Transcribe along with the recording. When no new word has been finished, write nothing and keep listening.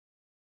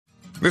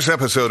This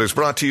episode is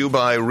brought to you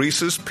by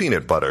Reese's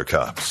Peanut Butter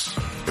Cups.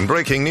 In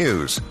breaking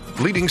news,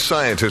 leading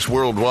scientists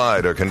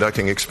worldwide are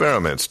conducting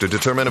experiments to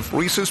determine if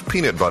Reese's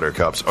Peanut Butter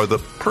Cups are the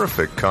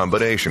perfect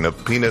combination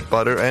of peanut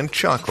butter and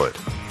chocolate.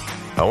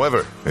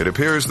 However, it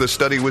appears the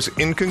study was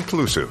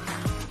inconclusive,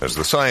 as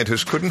the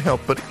scientists couldn't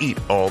help but eat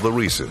all the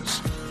Reese's.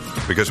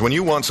 Because when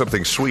you want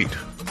something sweet,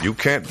 you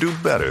can't do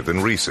better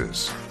than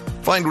Reese's.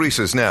 Find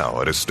Reese's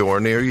now at a store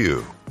near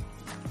you.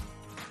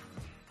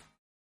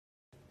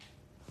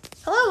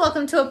 Hello,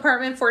 welcome to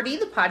Apartment 4D,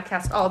 the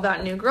podcast all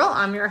about New Girl.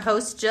 I'm your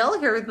host, Jill,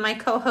 here with my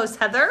co-host,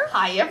 Heather.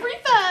 Hi,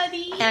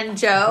 everybody. And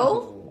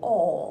Joe.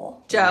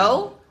 Oh.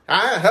 Joe.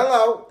 Hi,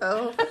 hello.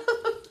 Oh.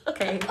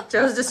 Okay,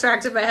 Joe's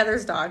distracted by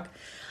Heather's dog.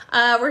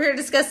 We're here to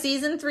discuss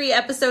Season 3,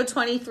 Episode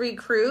 23,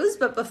 Cruise.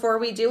 But before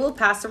we do, we'll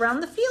pass around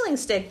the feeling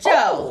stick.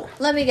 Joe,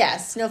 let me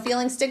guess. No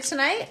feeling stick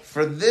tonight?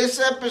 For this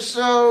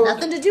episode...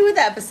 Nothing to do with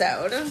the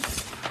episode.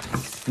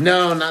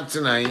 No, not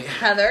tonight.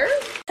 Heather?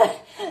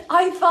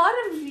 I thought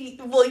of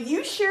well,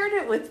 you shared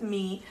it with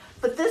me,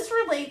 but this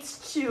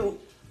relates to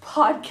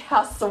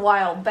podcasts a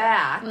while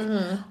back,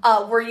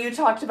 where you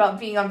talked about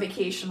being on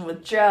vacation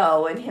with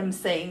Joe and him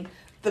saying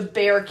the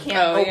bear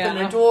can't open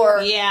a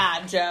door.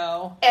 Yeah,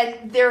 Joe.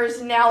 And there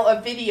is now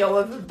a video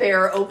of a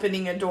bear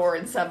opening a door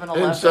in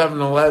 7-Eleven. In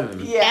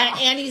 7-Eleven. Yeah.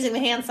 And using the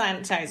hand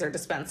sanitizer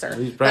dispenser.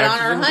 He's But on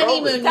our practicing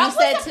honeymoon, COVID. That you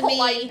said was a to me,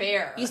 polite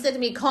bear. you said to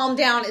me, calm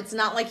down. It's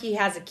not like he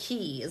has a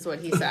key, is what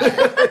he said.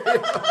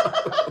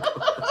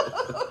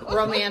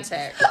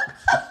 Romantic.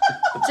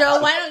 Joe,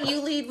 why don't you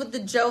lead with the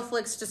Joe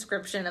Flicks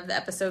description of the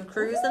episode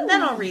Cruise, and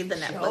then I'll read the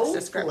Netflix Joe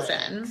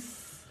description.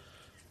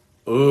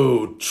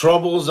 Ooh,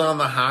 troubles on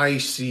the high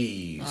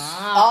seas.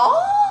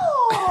 Oh!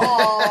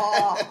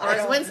 Or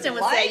as Winston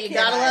would say, you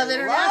gotta love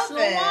international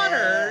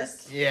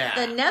waters. Yeah.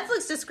 The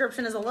Netflix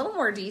description is a little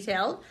more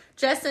detailed.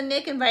 Jess and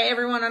Nick invite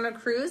everyone on a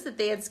cruise that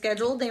they had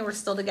scheduled. They were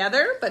still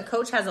together, but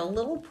Coach has a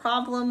little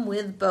problem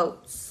with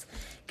boats.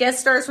 Guest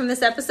stars from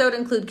this episode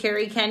include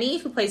Carrie Kenny,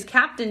 who plays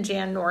Captain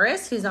Jan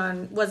Norris, was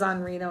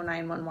on Reno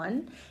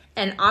 911,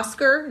 and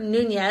Oscar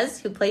Nunez,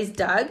 who plays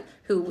Doug,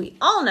 who we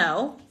all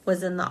know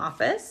was in The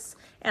Office,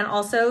 and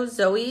also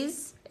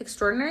Zoe's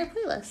Extraordinary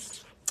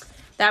Playlist.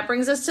 That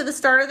brings us to the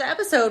start of the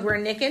episode where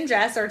Nick and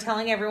Jess are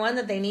telling everyone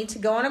that they need to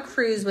go on a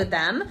cruise with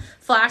them.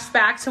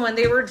 Flashback to when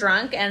they were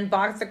drunk and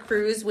bought the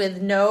cruise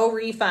with no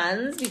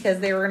refunds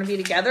because they were going to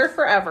be together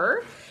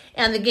forever.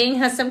 And the gang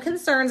has some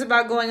concerns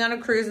about going on a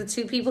cruise with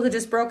two people who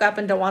just broke up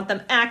and don't want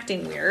them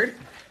acting weird.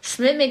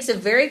 Schmidt makes it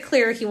very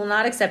clear he will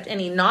not accept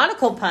any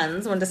nautical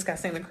puns when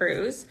discussing the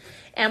cruise.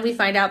 And we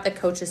find out that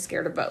Coach is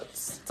scared of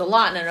boats. It's a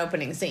lot in an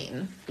opening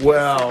scene.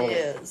 Well, It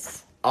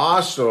is.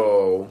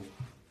 also,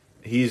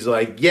 he's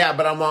like, yeah,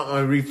 but I want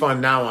my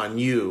refund now on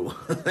you.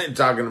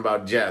 Talking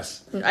about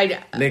Jess.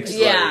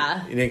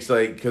 Nick's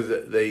like, because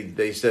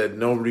they said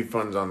no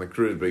refunds on the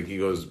cruise, but he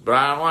goes, but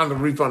I want the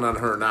refund on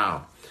her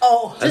now.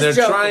 Oh, And they're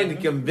joking. trying to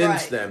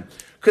convince them.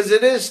 Because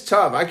it is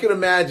tough. I can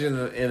imagine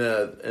in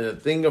a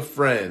thing of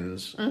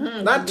friends,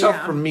 not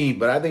tough for me,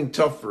 but I think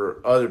tough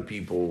for other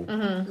people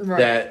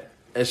that,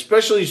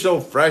 especially so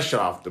fresh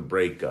off the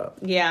breakup.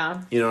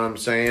 Yeah. You know what I'm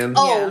saying?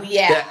 Oh,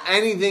 yeah. That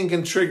anything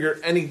can trigger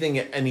anything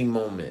at any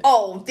moment.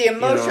 Oh, the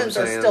emotions what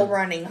I'm are saying? still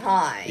running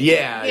high.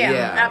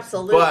 Yeah.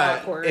 Absolutely.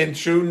 But awkward. in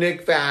true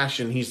Nick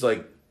fashion, he's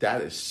like,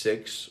 that is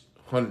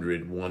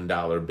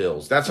 $601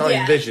 bills. That's how I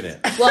envision it.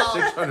 Well,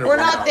 $600 we're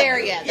not there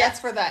bills. yet. That's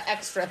for the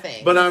extra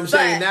thing. But I'm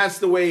saying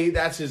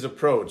that's his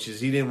approach, is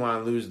he didn't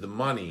want to lose the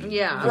money.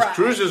 Yeah. Because Right.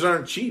 cruises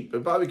aren't cheap.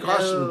 It probably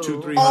costs him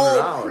 $200-300.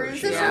 Oh,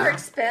 cruises yeah. are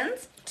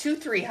expensive?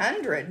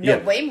 $200-300. No,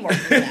 Yeah. way more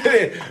than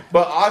that.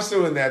 But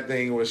also in that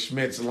thing was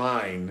Schmidt's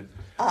line.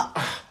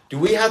 Do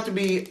we have to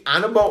be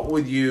on a boat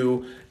with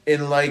you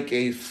in like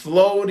a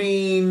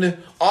floating,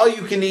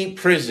 all-you-can-eat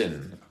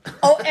prison?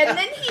 Oh, and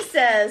then he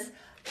says,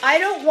 I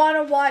don't want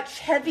to watch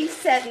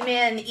heavy-set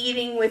men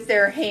eating with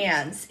their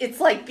hands. It's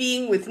like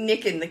being with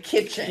Nick in the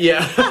kitchen.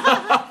 Yeah.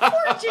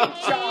 Poor Jake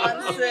His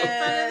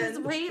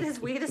Johnson. weight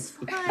is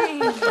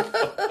fine.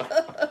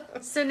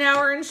 So now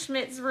we're in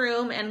Schmidt's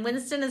room, and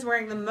Winston is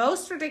wearing the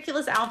most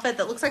ridiculous outfit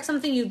that looks like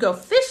something you'd go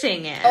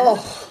fishing in.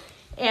 Oh,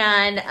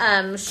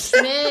 And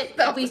Schmidt,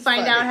 That we was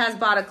find funny. out, has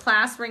bought a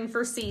class ring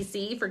for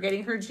Cece for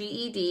getting her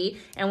GED.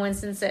 And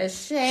Winston says,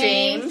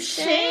 shame,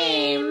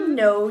 shame.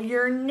 Know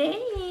your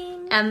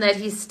name. And that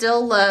he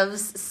still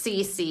loves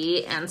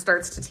Cece and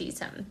starts to tease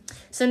him.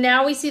 So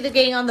now we see the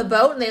gang on the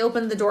boat, and they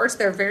open the door to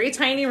their very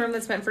tiny room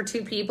that's meant for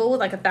two people with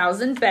like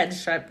 1,000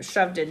 beds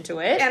shoved into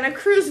it. And a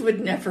cruise would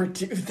never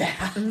do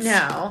that.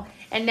 No.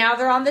 And now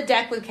they're on the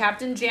deck with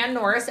Captain Jan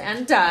Norris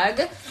and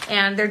Doug,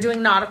 and they're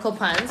doing nautical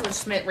puns, which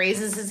Schmidt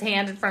raises his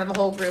hand in front of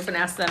the whole group and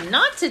asks them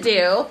not to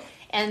do.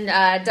 And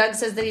Doug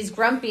says that he's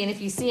grumpy, and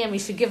if you see him, you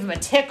should give him a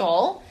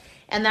tickle.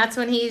 And that's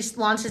when he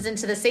launches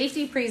into the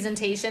safety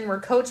presentation where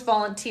Coach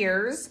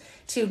volunteers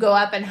to go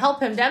up and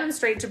help him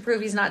demonstrate to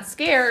prove he's not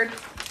scared.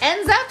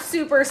 Ends up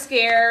super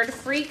scared,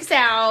 freaks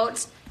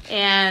out,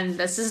 and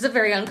this is a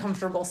very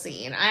uncomfortable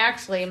scene. I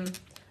actually am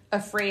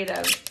afraid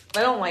of...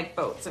 I don't like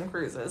boats and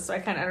cruises, so I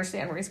kind of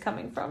understand where he's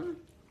coming from.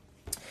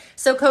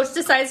 So Coach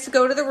decides to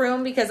go to the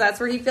room because that's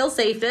where he feels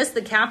safest.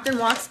 The captain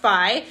walks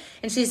by,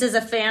 and she says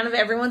a fan of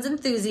everyone's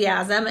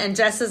enthusiasm. And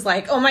Jess is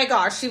like, oh my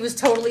gosh, she was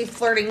totally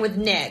flirting with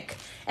Nick.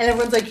 And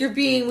everyone's like, you're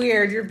being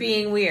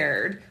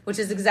weird, which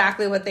is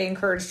exactly what they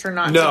encouraged her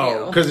not to do.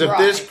 No, because if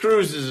this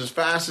cruise is as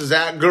fast as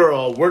that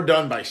girl, we're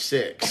done by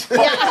 6. Yeah.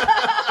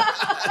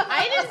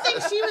 I didn't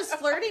think she was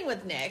flirting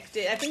with Nick.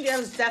 I think that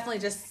was definitely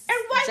just And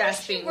why Jess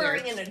was she being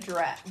wearing weird. a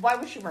dress? Why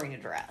was she wearing a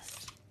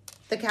dress?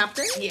 The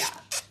captain? Yeah.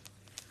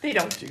 They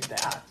don't do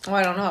that. Oh,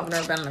 I don't know. I've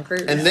never been on a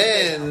cruise. And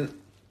then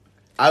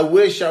I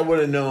wish I would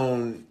have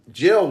known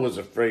Jill was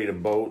afraid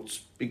of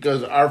boats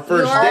because our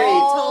first date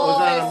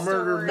was on a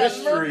murder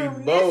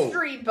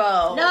mystery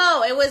boat.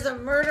 No, it was a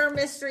murder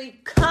mystery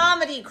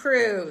comedy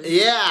cruise.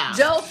 Yeah.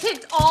 Joe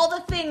picked all the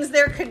things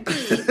there could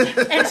be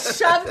and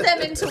shoved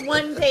them into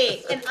one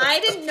date. And I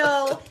didn't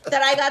know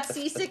that I got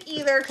seasick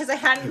either because I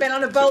hadn't been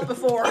on a boat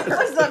before. It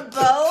was a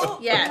boat?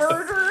 Yes.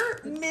 Murder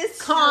mystery.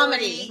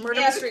 Comedy. Murder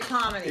mystery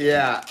comedy.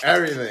 Yeah,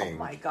 everything. Oh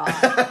my God.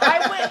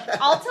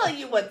 I'll tell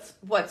you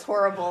what's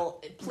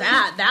horrible. Please.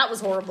 That was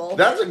horrible.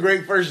 That's a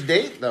great first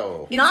date,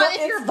 though. Not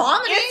if you're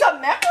vomiting. It's a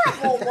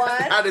memorable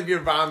one. Not if you're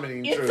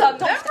vomiting. It's a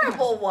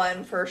memorable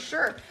one for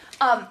sure.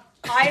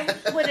 I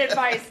would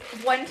advise,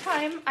 one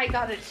time I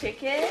got a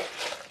ticket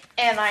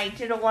and I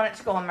didn't want it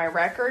to go on my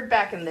record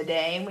back in the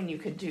day when you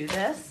could do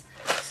this.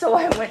 So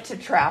I went to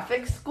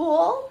traffic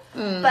school,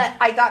 but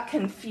I got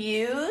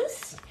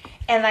confused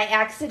and I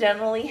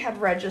accidentally had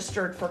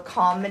registered for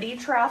comedy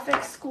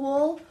traffic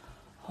school.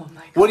 Oh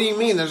my God. What do you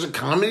mean? There's a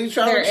comedy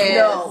traffic school?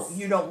 No,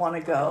 you don't want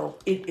to go.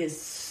 It is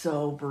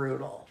so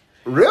brutal.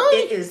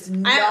 Really? It is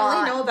not I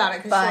only know about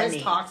it because she funny.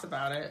 always talks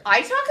about it.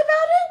 I talk about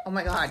it? Oh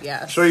my God,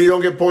 yes. So you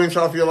don't get points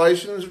off your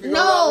license? If you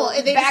No,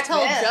 go they Back just tell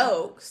then.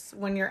 jokes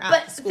when you're at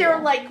But school. they're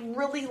like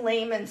really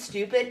lame and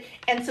stupid.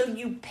 And so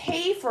you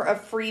pay for a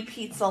free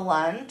pizza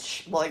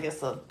lunch. Well, I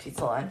guess a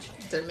pizza lunch.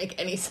 Didn't make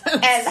any sense.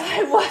 And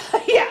I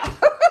was, yeah,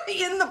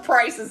 in the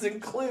price is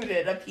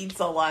included a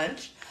pizza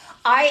lunch.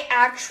 I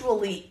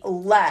actually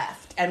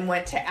left and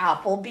went to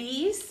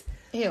Applebee's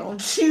Ew.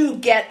 to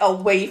get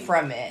away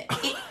from it.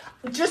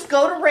 Just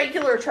go to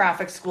regular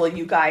traffic school,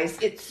 you guys.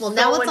 It's Well, so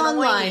now it's annoying.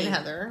 online,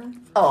 Heather.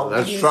 Oh,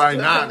 Let's You try do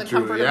it not from the to,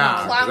 comfort of yeah.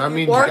 home. 'Cause that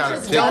means you Or got a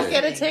just ticket. don't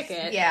get a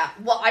ticket. yeah.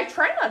 Well, I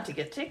try not to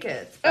get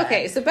tickets. but-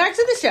 Okay, so back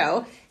to the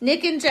show.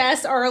 Nick and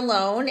Jess are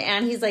alone,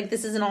 and he's like,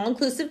 this is an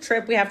all-inclusive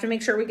trip. We have to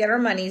make sure we get our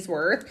money's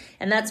worth.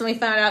 And that's when we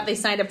found out they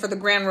signed up for the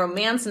Grand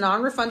Romance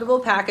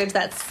non-refundable package.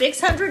 That's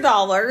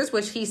 $600,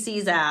 which he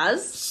sees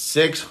as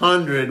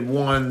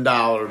 $601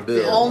 bill.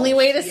 the only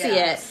way to see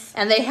Yes. it.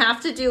 And they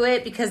have to do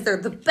it because they're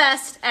the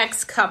best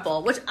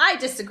ex-couple, which I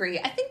disagree.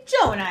 I think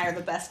Joe and I are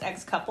the best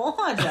ex-couple,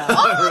 huh, Joe?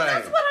 Oh, Right.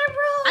 that's what I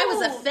wrote. I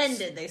was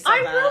offended they said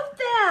I that. wrote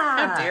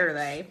that. How dare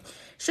they?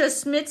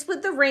 Shows Schmitz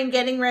with the ring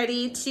getting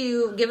ready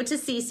to give it to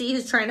Cece,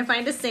 who's trying to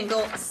find a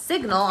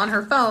signal on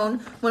her phone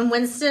when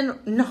Winston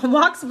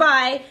walks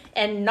by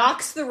and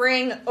knocks the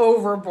ring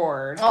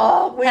overboard.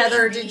 Oh,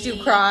 Heather, Whitney. did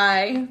you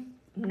cry?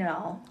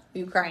 No.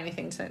 You cry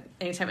anytime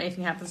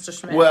anything happens to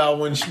Schmitz? Well,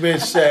 when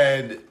Schmidt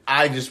said,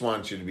 I just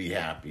want you to be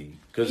happy.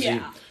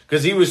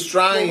 Because he was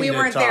trying Well, we to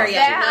weren't talk there to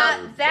yet.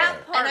 her, That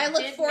but- part and I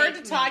look did forward make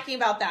to me- talking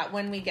about that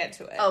when we get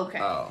to it. Okay.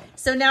 Oh.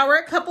 So now we're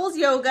at couples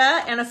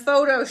yoga and a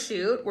photo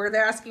shoot where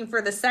they're asking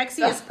for the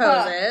sexiest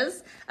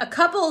poses, a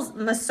couples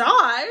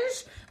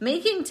massage,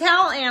 making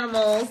towel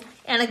animals,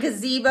 and a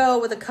gazebo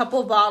with a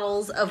couple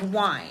bottles of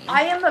wine.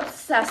 I am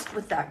obsessed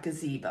with that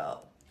gazebo.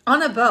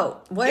 On a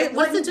boat. What's it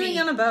wouldn't doing be-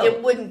 on a boat?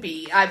 It wouldn't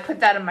be. I put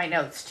that in my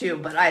notes too,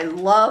 but I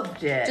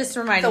loved it. Just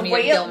reminded me of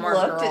way Gilmore it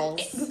looked,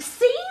 Girls.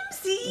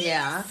 Same.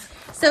 Yeah.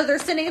 So they're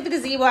sitting at the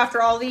gazebo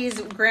after all these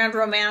grand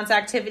romance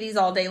activities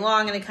all day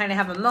long, and they kind of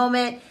have a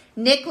moment.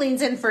 Nick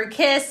leans in for a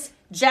kiss.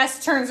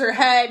 Jess turns her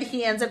head.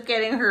 He ends up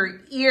getting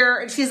her ear,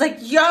 and she's like,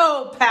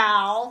 yo,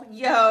 pal,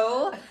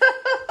 yo.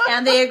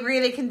 And they agree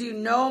they can do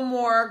no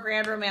more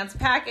grand romance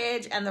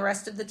package, and the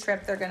rest of the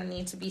trip they're going to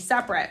need to be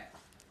separate.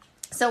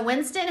 So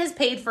Winston has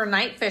paid for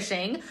night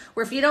fishing,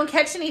 where if you don't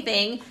catch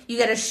anything, you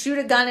got to shoot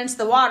a gun into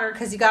the water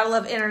because you got to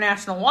love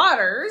international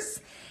waters.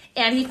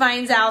 And he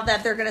finds out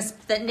that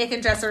that Nick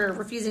and Jess are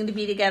refusing to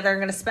be together and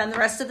going to spend the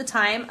rest of the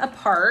time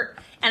apart.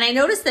 And I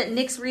noticed that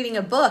Nick's reading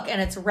a book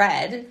and it's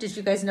red. Did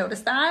you guys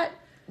notice that?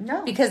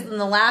 No. Because in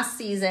the last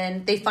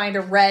season, they find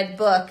a red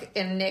book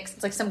in Nick's,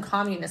 it's like some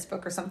communist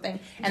book or something,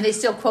 and they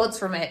steal quotes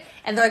from it.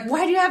 And they're like,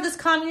 why do you have this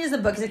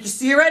communism book? He's like, you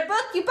see a red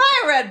book? You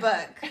buy a red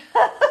book.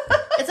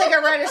 It's like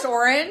a reddish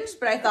orange,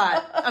 but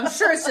I'm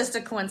sure it's just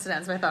a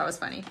coincidence, but I thought it was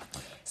funny.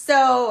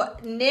 So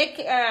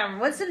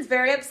Winston's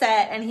very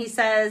upset, and he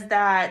says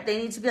that they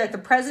need to be like the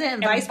president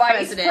and vice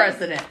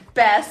president.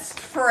 Best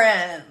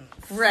friends.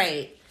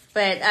 Right.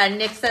 But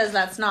Nick says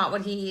that's not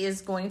what he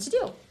is going to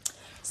do.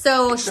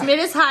 So Schmidt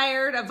has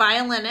hired a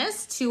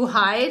violinist to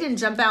hide and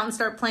jump out and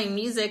start playing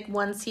music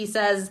once he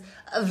says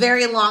a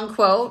very long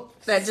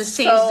quote that just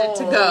changed it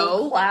to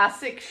go.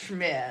 Classic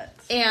Schmidt.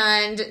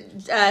 And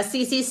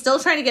Cece's still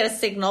trying to get a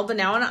signal, but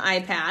now on an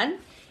iPad.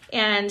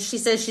 And she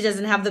says she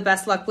doesn't have the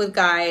best luck with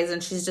guys,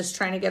 and she's just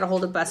trying to get a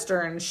hold of Buster.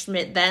 And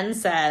Schmidt then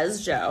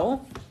says,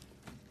 Joe,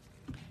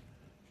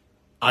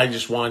 I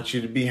just want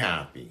you to be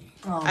happy.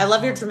 Oh. I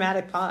love your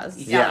dramatic pause.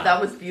 Yeah,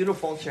 that was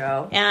beautiful,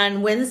 Joe.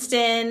 And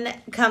Winston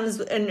comes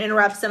and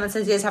interrupts them and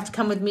says, you guys have to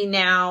come with me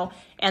now.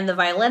 And the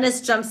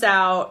violinist jumps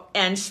out,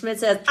 and Schmidt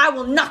says, I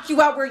will knock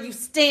you out where you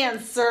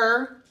stand,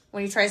 sir.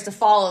 When he tries to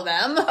follow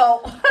them.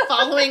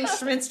 Following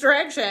Schmidt's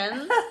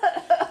directions.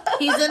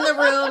 He's in the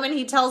room, and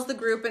he tells the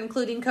group,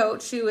 including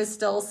Coach, who is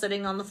still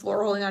sitting on the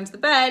floor holding onto the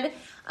bed,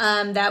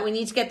 that we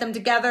need to get them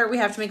together. We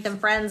have to make them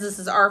friends. This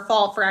is our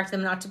fault for asking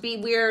them not to be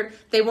weird.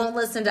 They won't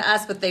listen to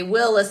us, but they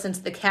will listen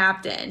to the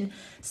captain.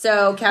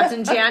 So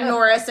Captain Jan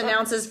Norris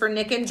announces for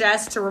Nick and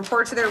Jess to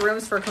report to their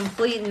rooms for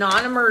complete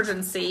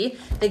non-emergency.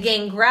 The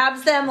gang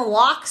grabs them,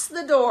 locks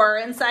the door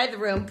inside the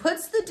room,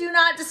 puts the do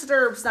not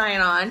disturb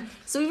sign on.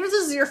 So even if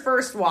this is your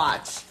first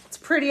watch, it's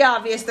pretty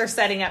obvious they're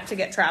setting up to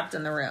get trapped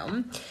in the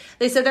room.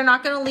 They said they're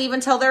not going to leave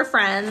until they're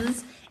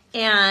friends.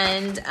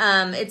 And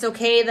it's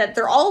okay that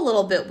they're all a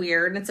little bit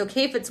weird. And it's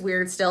okay if it's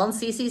weird still. And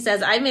Cece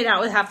says, I made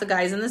out with half the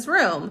guys in this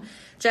room.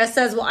 Jess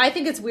says, well, I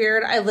think it's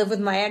weird. I live with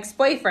my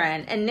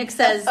ex-boyfriend. And Nick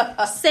says,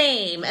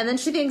 same. And then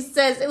she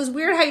says, it was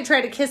weird how you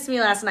tried to kiss me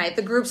last night.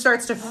 The group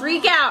starts to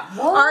freak out.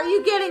 Are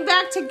you getting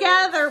back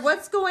together?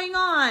 What's going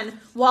on?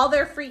 While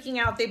they're freaking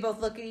out, they both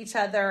look at each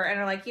other and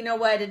are like, you know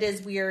what? It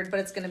is weird, but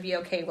it's going to be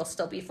okay. We'll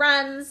still be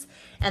friends.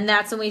 And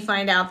that's when we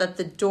find out that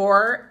the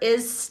door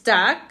is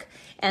stuck.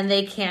 And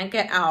they can't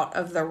get out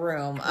of the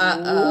room.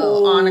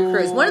 On a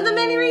cruise. One of the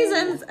many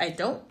reasons I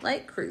don't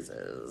like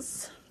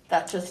cruises.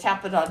 That just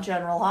happened on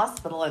General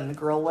Hospital, and the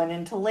girl went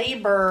into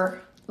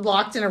labor.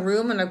 Locked in a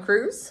room on a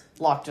cruise?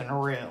 Locked in a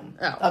room.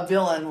 Oh. A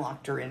villain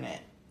locked her in it.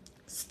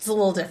 It's a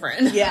little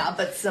different. Yeah,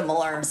 but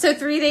similar. So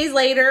 3 days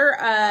later,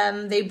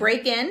 they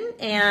break in,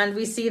 and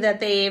we see that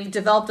they've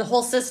developed a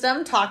whole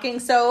system, talking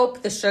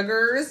soap, the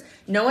sugars.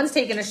 No one's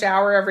taken a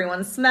shower.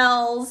 Everyone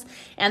smells.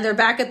 And they're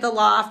back at the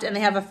loft, and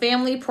they have a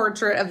family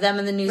portrait of them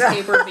in the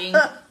newspaper being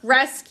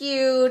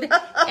rescued.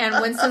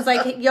 And Winston's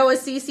like, yo, is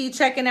Cece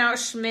checking out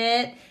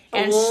Schmidt?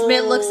 And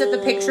Schmidt looks at the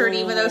picture, and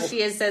even though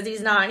she says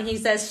he's not, and he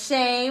says,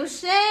 shame,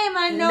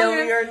 I know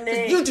your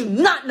name. You do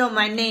not know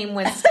my name,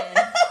 Winston.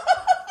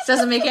 Which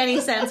doesn't make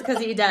any sense because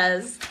he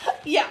does.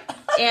 Yeah.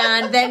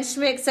 And then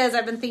Schmidt says,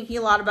 I've been thinking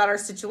a lot about our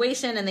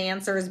situation, and the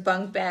answer is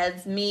bunk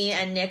beds. Me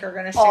and Nick are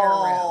going to share a room.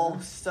 Oh,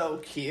 so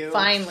cute.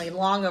 Finally,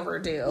 long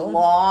overdue.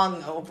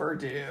 Long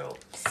overdue.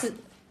 So,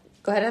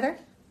 go ahead, Heather.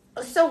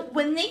 So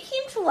when they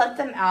came to let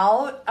them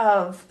out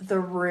of the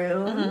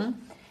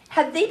room,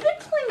 had they been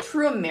playing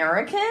True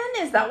American?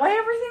 Is that why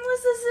everything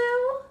was a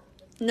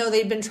zoo? No,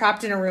 they'd been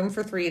trapped in a room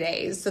for 3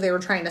 days, so they were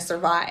trying to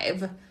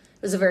survive.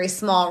 It was a very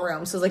small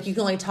room, so it's like you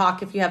can only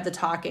talk if you have the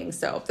talking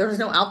soap. There was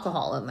no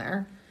alcohol in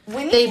there.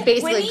 They've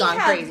basically gone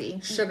crazy.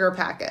 Sugar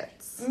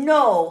packets.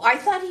 No, I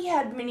thought he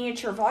had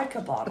miniature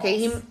vodka bottles.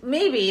 Okay,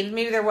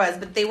 maybe there was,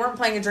 but they weren't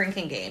playing a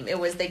drinking game. It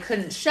was they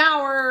couldn't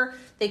shower,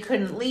 they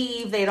couldn't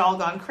leave, they'd all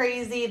gone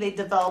crazy. They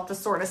developed a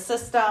sort of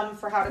system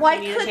for how to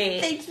communicate. Why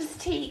couldn't they just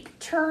take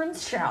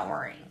turns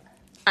showering?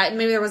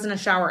 Maybe there wasn't a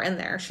shower in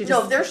there.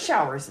 No, there's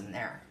showers in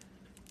there.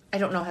 I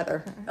don't know,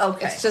 Heather.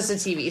 Okay. It's just a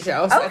TV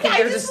show. So okay,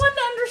 I just wanted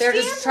to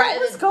understand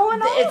what was going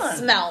on. It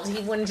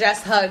smelled. When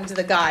Jess hugged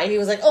the guy, he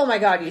was like, oh my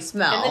God, you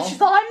smell. And then she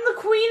thought, I'm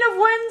the queen of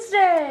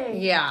Wednesday.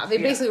 Yeah, they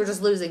basically were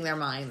just losing their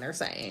mind, they're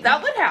saying.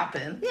 That would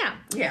happen. Yeah.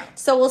 Yeah.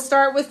 So we'll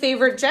start with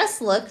favorite Jess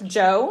look.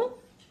 Joe?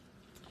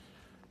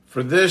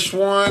 For this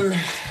one,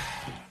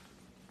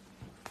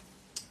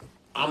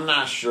 I'm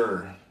not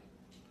sure.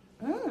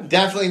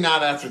 Definitely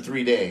not after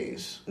 3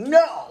 days.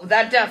 No,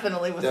 that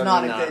definitely was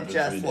not a good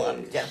Jess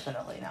look.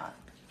 Definitely not.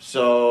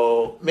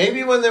 So,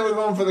 maybe when they were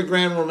going for the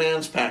Grand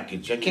Romance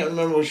package. I can't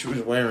remember what she was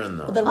wearing,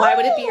 though. Well, then why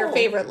would it be your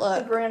favorite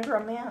look? The Grand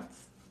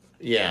Romance.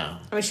 Yeah.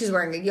 I mean, she's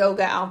wearing a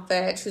yoga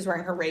outfit. She was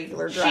wearing her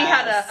regular dress. She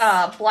had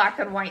a black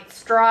and white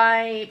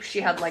stripe.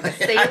 She had like a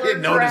sailor I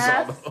didn't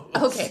dress. notice all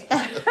those. Okay.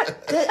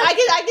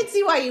 I can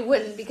see why you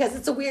wouldn't, because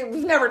it's a weird...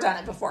 We've never done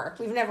it before.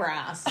 We've never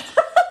asked.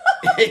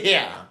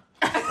 Yeah.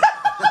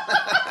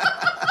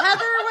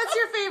 Heather, what's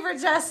your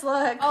favorite Jess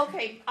look?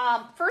 Okay,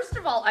 first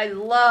of all, I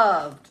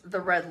loved the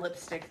red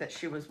lipstick that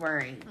she was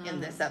wearing in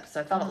this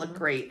episode. I thought it looked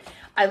great.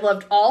 I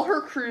loved all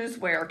her cruise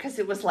wear because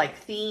it was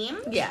like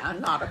themed. Yeah,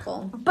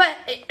 nautical. But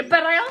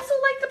I also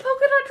like the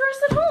polka dot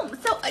dress at home.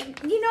 So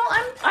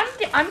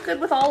I'm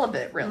good with all of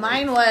it. Really,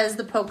 Mine was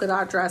the polka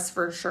dot dress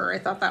for sure. I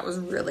thought that was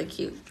a really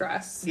cute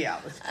dress. Yeah,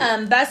 it was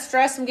cute. Best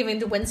dress I'm giving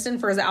to Winston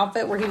for his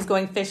outfit where he was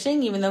going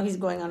fishing, even though he's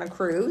going on a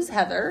cruise.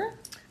 Heather.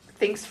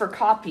 Thanks for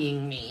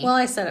copying me. Well,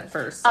 I said it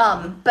first.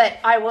 So. But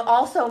I will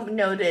also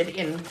noted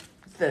in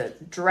the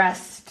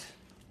dressed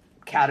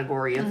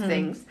category of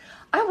things,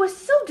 I was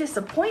so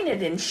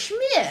disappointed in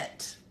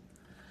Schmidt.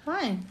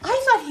 Why?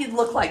 I thought he'd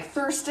look like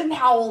Thurston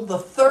Howell the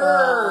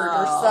Third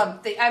or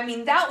something. I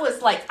mean, that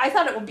was like, I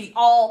thought it would be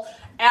all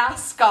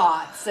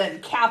ascots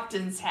and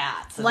captain's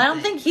hats. Well, I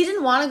don't think he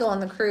didn't want to go on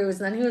the cruise,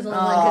 and then he was only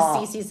one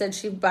because Cece said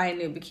she'd buy a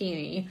new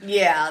bikini.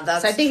 Yeah,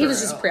 that's So I think true. he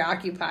was just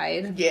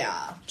preoccupied.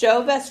 Yeah.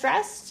 Joe, best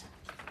dressed?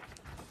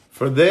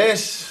 For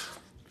this,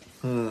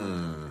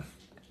 I'm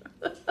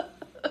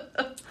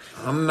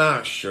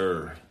not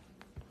sure.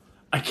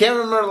 I can't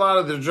remember a lot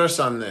of the dress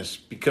on this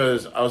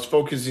because I was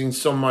focusing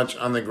so much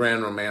on the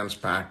Grand Romance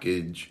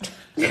package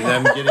and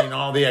them getting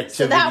all the activities.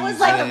 So that was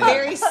like a in.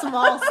 very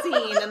small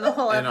scene in the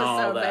whole And all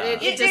episode, but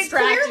that. it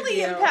distracted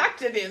clearly you.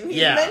 impacted him. He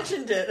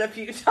mentioned it a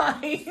few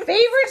times.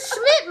 Favorite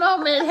Schmidt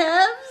moment,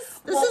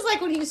 Hebs? This is like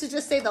when he used to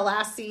just say the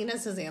last scene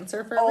as his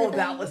answer for everything. Oh,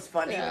 that was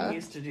funny Yeah. when he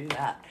used to do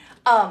that.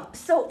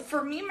 So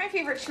for me, my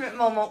favorite Schmidt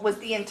moment was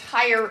the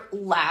entire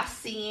last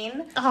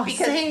scene. Oh,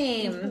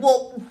 same.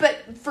 Well,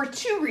 but for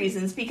two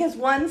reasons. Because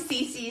one,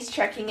 Cece's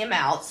checking him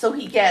out, so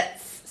he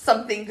gets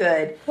something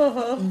good.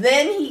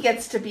 Then he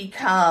gets to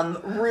become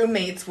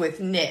roommates with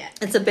Nick.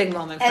 It's a big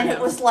moment for And him.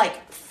 it was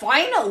like,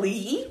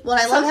 finally. Well,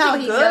 I love how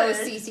he good. knows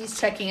Cece's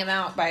checking him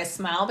out by a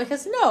smile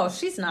because no,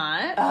 she's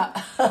not.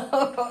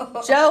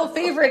 Joe,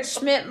 favorite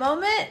Schmidt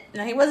moment?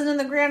 No, he wasn't in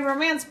the Grand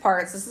Romance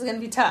parts. This is going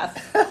to be tough.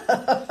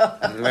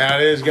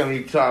 That is going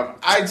to be tough.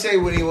 I'd say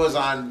when he was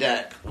on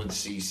deck with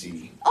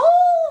Cece.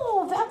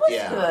 Oh, that was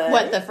Yeah. good.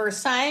 What, the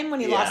first time when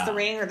he lost Yeah. the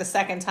ring or the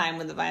second time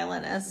with the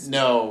violinist?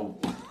 No,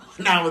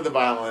 not with the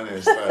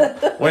violinist.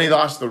 When he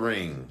lost the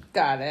ring.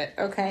 Got it.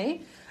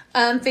 Okay.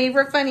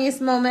 Favorite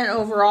funniest moment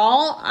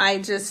overall? I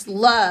just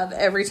love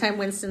every time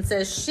Winston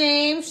says,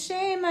 "Shame,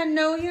 shame, I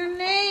know your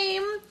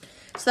name."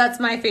 So that's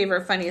my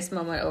favorite funniest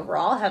moment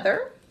overall.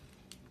 Heather?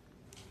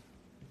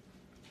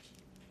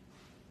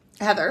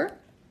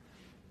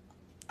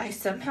 I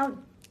somehow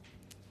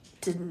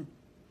didn't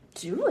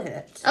do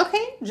it.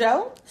 Okay.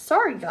 Joe?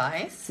 Sorry,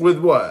 guys. With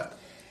what?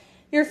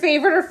 Your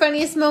favorite or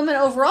funniest moment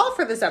overall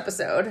for this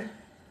episode?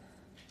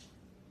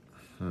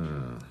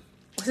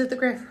 Was it the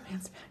Grand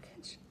Romance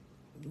package?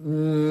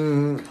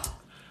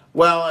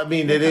 Well, I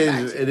mean, it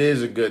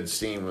is a good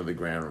scene with the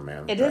Grand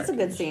Romance. It is a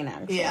good scene,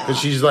 actually. Yeah. Because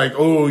she's like,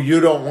 "Oh, you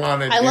don't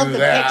want to do love the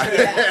that."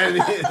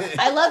 picture.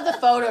 I love the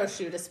photo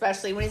shoot,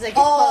 especially when he's like,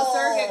 get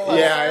closer.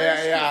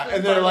 Yeah.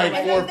 And they're like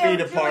And 4 then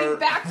they're feet doing apart.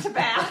 back to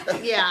back.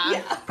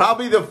 Yeah.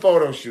 Probably the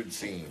photo shoot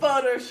scene.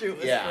 Photo shoot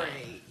was Yeah.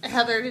 great.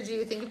 Heather, did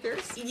you think of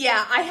yours?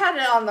 Yeah, I had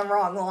it on the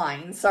wrong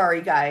line. Sorry,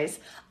 guys.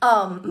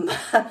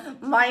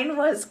 Mine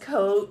was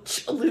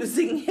Coach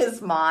losing his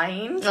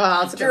mind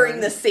that's a good during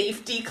one. the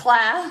safety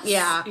class.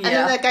 Yeah. And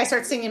then that guy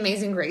starts singing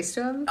Amazing Grace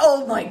to him.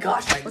 Oh my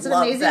gosh, I Was it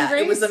love Amazing that.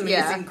 Grace? It was Amazing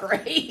Yeah.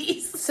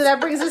 Grace. So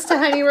that brings us to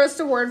Honey Roast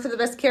Award for the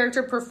best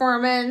character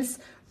performance,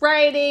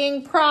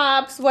 writing,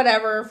 props,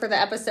 whatever for the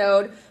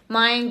episode.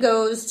 Mine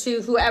goes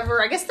to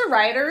whoever, I guess the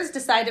writers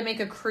decide to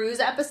make a cruise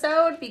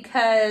episode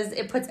because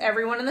it puts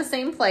everyone in the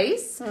same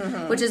place,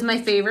 which is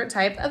my favorite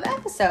type of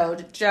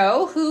episode.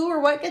 Joe, who or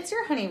what gets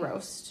your honey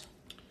roast?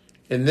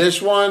 In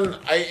this one,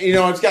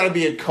 it's got to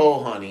be a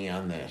co-honey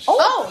on this.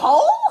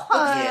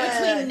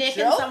 Between Nick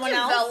and someone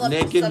else?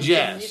 Nick and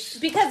Jess.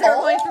 Because they're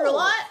going through a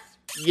lot?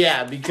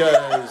 Yeah,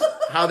 because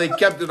how they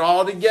kept it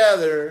all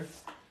together,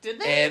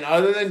 Did they? and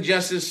other than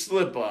Jess's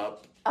slip up.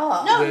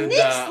 No, Nick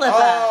slip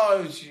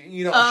up.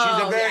 She's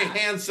a very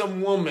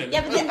handsome woman.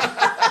 Yeah, but then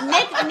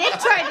Nick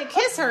tried to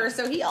kiss her,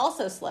 so he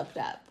also slipped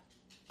up.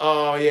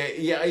 Oh,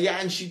 yeah,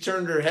 and she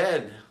turned her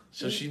head,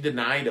 so she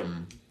denied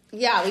him.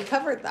 Yeah, we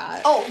covered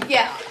that. Oh,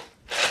 yeah.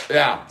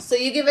 Yeah. So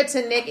you give it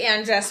to Nick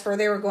and Jess for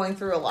they were going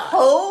through a lot.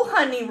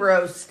 Honey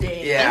roasting.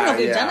 I don't know if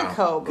you've done a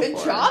co before.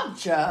 Good job,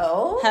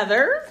 Joe.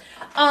 Heather?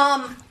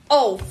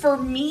 For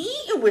me,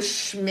 it was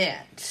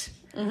Schmidt.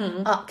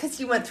 Because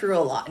he went through a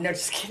lot. No,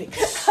 just kidding.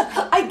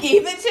 I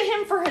gave it to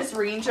him for his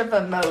range of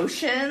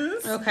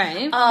emotions.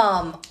 Okay.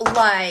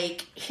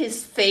 Like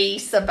his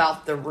face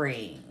about the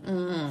ring.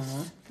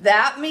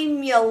 That made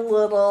me a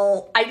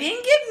little... I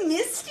didn't get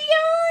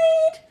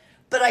misty-eyed,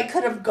 but I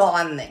could have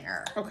gone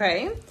there.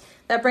 Okay.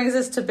 That brings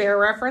us to bear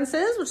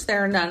references, which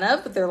there are none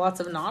of, but there are lots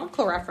of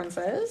nautical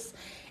references.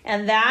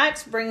 And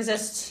that brings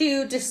us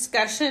to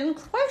discussion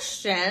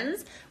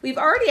questions. We've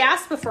already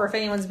asked before if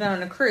anyone's been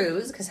on a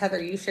cruise, because Heather,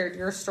 you shared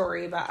your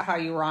story about how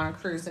you were on a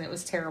cruise and it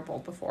was terrible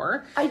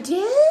before. I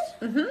did?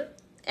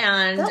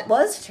 And That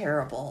was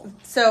terrible.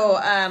 so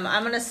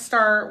I'm going to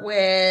start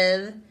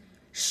with,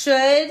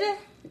 should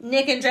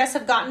Nick and Jess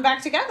have gotten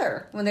back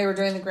together when they were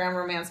doing the Grand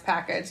Romance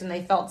package and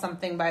they felt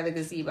something by the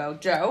gazebo?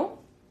 Joe?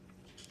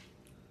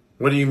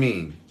 What do you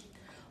mean?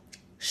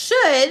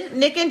 Should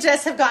Nick and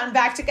Jess have gotten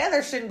back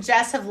together? Shouldn't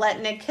Jess have let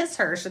Nick kiss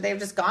her? Should they have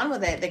just gone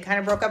with it? They kind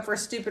of broke up for a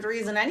stupid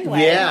reason anyway.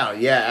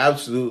 Yeah,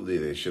 absolutely.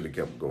 They should have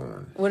kept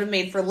going. Would have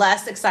made for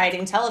less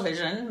exciting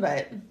television,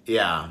 but...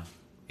 Yeah.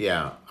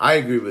 I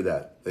agree with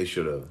that. They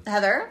should have.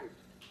 Heather?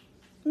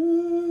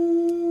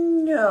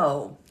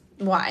 No.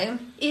 Why?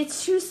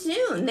 It's too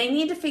soon. They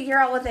need to figure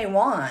out what they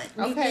want.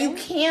 Okay. You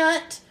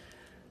can't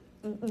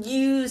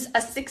use a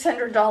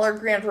 $600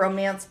 Grand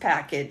Romance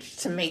package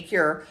to make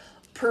your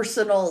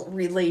personal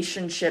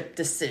relationship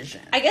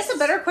decision. I guess a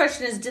better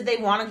question is, did they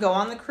want to go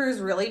on the cruise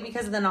really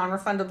because of the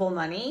non-refundable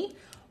money?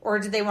 Or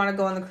did they want to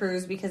go on the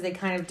cruise because they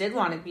kind of did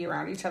want to be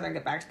around each other and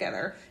get back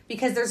together?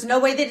 Because there's no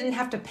way they didn't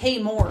have to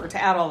pay more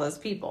to add all those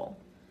people.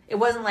 It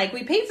wasn't like,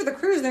 we paid for the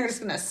cruise and they're just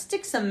going to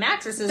stick some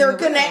mattresses They're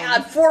going to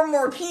add 4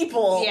 more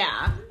people.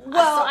 Yeah.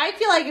 Well, so I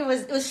feel like it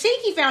was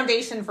shaky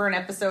foundation for an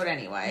episode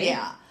anyway.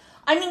 Yeah.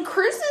 I mean,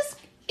 cruises,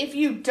 if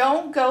you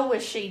don't go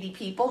with shady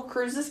people,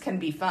 cruises can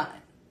be fun.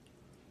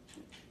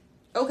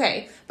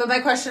 Okay. But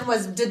my question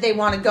was, did they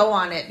want to go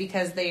on it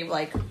because they,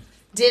 like,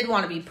 did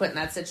want to be put in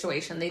that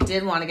situation? They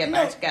did want to get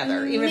back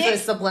together, even if it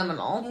was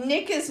subliminal.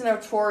 Nick is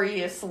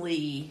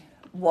notoriously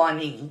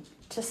wanting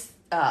to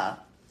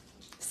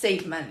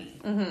save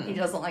money. Mm-hmm. He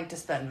doesn't like to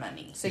spend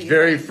money. So he's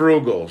very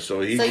frugal. So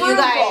you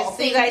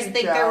guys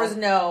think there was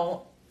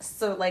no,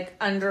 so like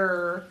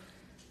under,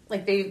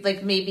 like they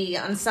like maybe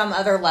on some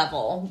other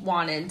level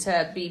wanted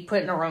to be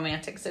put in a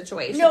romantic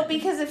situation. No,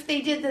 because if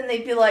they did, then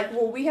they'd be like,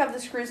 well, we have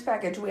this cruise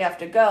package, we have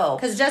to go.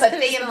 But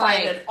they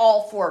invited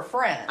all 4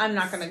 friends. I'm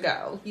not going to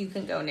go. You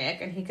can go,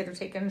 Nick, and he could have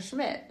taken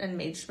Schmidt and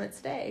made Schmidt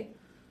stay.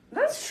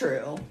 That's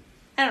true.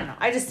 I don't know.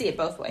 I just see it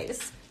both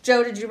ways.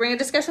 Joe, did you bring a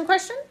discussion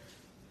question?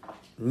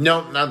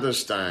 Nope, not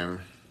this time.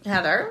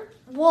 Heather?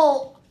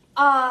 Well,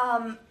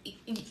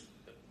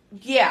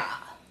 yeah.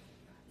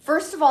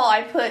 First of all,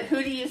 I put,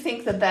 who do you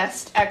think the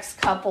best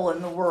ex-couple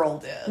in the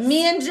world is?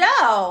 Me and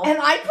Joe. And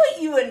I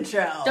put you and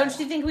Joe. Don't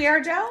you think we are,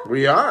 Joe?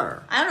 We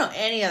are. I don't know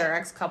any other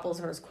ex-couples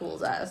who are as cool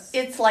as us.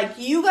 It's like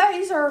you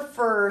guys are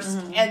first,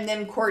 and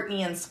then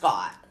Courtney and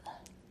Scott.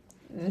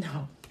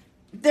 No.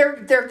 They're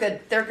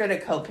good. They're good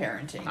at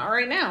co-parenting. Not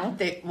right now.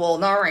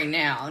 Not right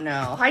now,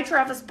 no. Hi,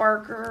 Travis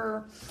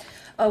Barker.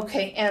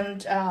 Okay,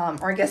 and,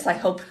 or I guess I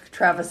hope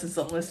Travis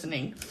isn't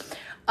listening.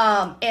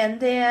 And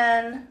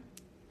then,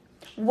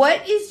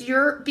 what is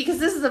because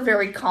this is a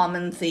very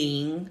common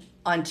thing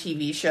on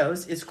TV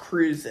shows, is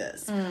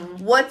cruises.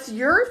 What's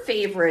your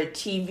favorite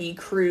TV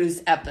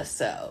cruise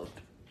episode?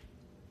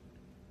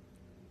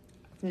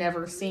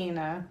 Never seen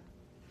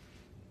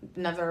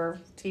another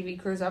TV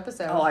cruise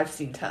episode. Oh, I've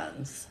seen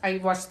tons. I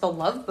watched The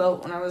Love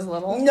Boat when I was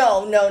little.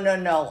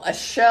 No. A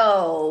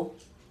show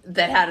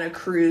that had a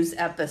cruise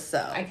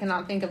episode. I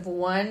cannot think of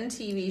one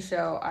TV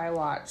show I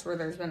watched where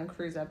there's been a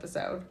cruise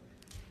episode.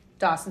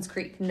 Dawson's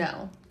Creek,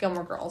 no.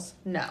 Gilmore Girls,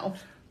 no.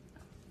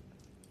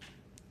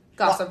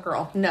 Gossip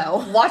Girl,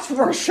 no. Watch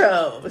more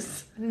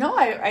shows. No,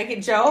 I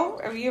get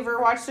Joe. Have you ever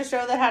watched a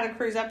show that had a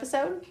cruise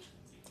episode?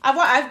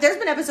 There's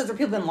been episodes where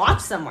people have been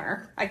locked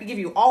somewhere. I could give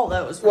you all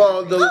those.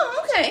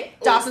 Okay.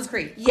 Dawson's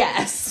Creek,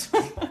 yes.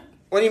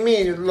 What do you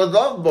mean? The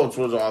Love Boats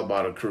was all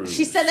about a cruise.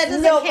 She said that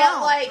doesn't count.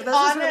 But like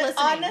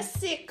on a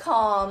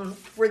sitcom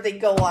where they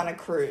go on a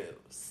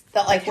cruise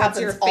that like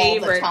happens all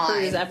the time.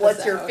 Cruise episode?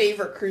 What's your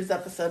favorite cruise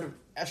episode of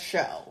a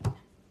show?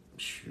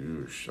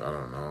 Shoosh, I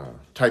don't know.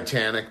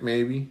 Titanic,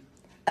 maybe.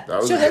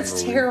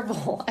 That's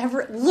terrible.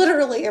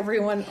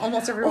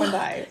 Almost everyone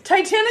died.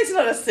 Titanic's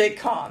not a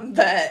sitcom,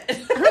 but I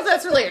don't know if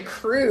that's really a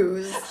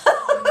cruise.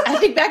 I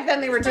think back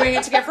then they were doing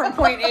it to get from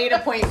point A to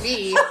point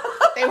B.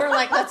 They were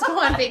like, let's go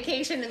on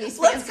vacation in these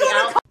fancy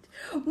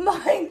outfits.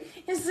 Mine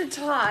is a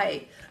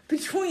tie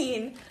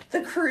between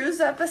the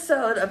cruise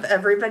episode of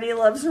Everybody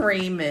Loves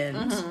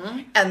Raymond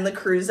and the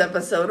cruise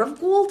episode of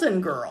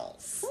Golden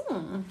Girls.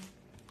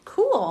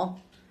 Cool.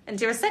 And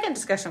do you have a second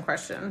discussion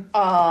question?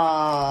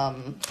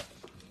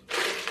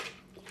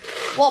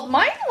 Well,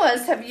 mine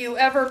was, have you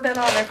ever been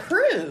on a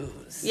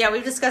cruise? Yeah,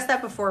 we've discussed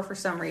that before for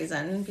some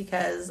reason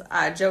because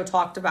Joe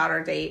talked about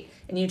our date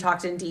and you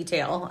talked in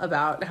detail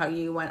about how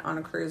you went on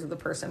a cruise with a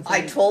person.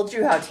 I told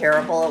you how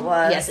terrible it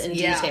was. Yes, in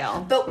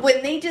detail. But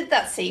when they did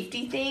that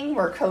safety thing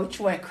where Coach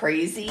went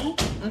crazy,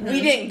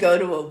 we didn't go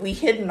to it. We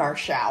hid in our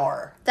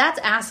shower. That's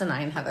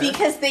asinine, Heather.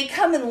 Because they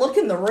come and look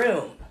in the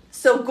room.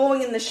 So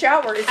going in the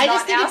shower is not asinine. I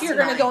just think if you're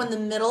going to go in the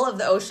middle of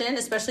the ocean,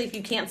 especially if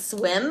you can't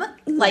swim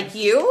like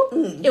you,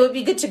 it would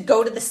be good to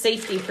go to the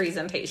safety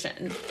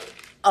presentation.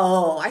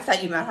 Oh, I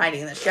thought you meant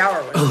hiding in the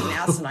shower was an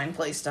asinine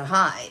place to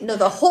hide. No,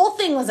 the whole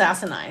thing was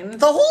asinine.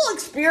 The whole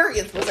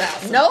experience was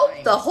asinine. Nope,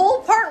 the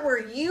whole part where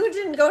you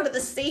didn't go to the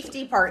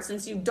safety part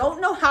since you don't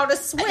know how to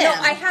swim. No,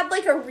 I had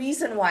like a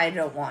reason why I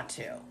don't want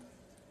to.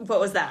 What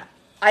was that?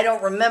 I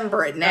don't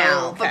remember it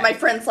now. Oh, okay. But my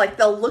friend's like,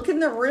 they'll look in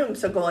the room,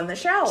 so go in the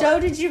shower.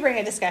 Joe, did you bring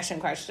a discussion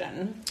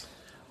question?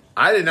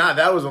 I did not.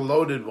 That was a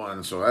loaded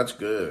one, so that's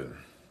good.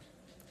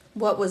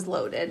 What was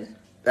loaded?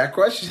 That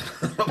question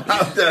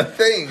about the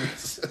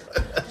things.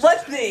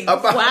 What things?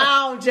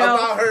 Wow, Joe.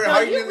 About her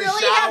hiding in the shower. You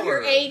really have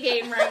your A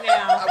game right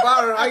now.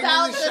 About her hiding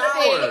in the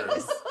shower.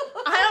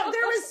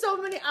 There was so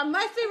many.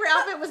 My favorite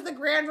outfit was the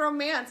Grand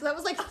Romance. That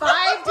was like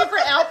 5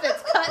 different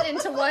outfits cut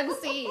into one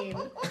scene.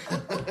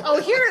 Oh,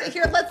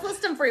 here, let's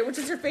list them for you. Which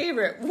is your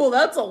favorite? Well,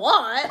 that's a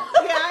lot.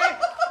 Yeah,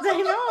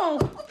 I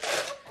know.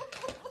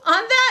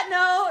 On that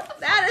note,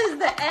 that is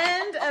the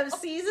end of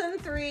season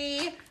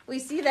 3. We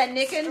see that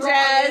Nick and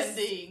Jess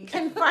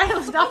can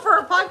finally, not for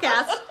our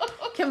podcast,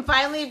 can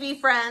finally be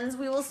friends.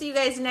 We will see you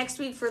guys next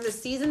week for the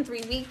season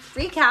 3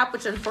 recap,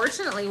 which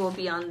unfortunately will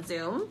be on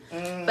Zoom.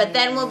 But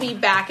then we'll be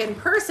back in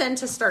person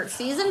to start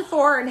season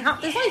 4. And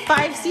there's only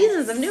 5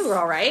 seasons of New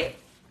Girl, right?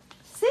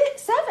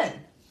 7.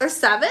 Or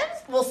 7?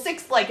 Well,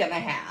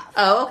 6.5.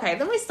 Oh, okay.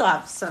 Then we still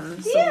have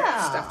some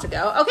stuff to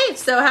go. Okay,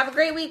 so have a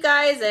great week,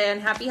 guys,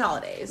 and happy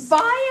holidays.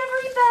 Bye,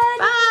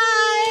 everybody.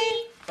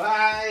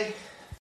 Bye. Bye.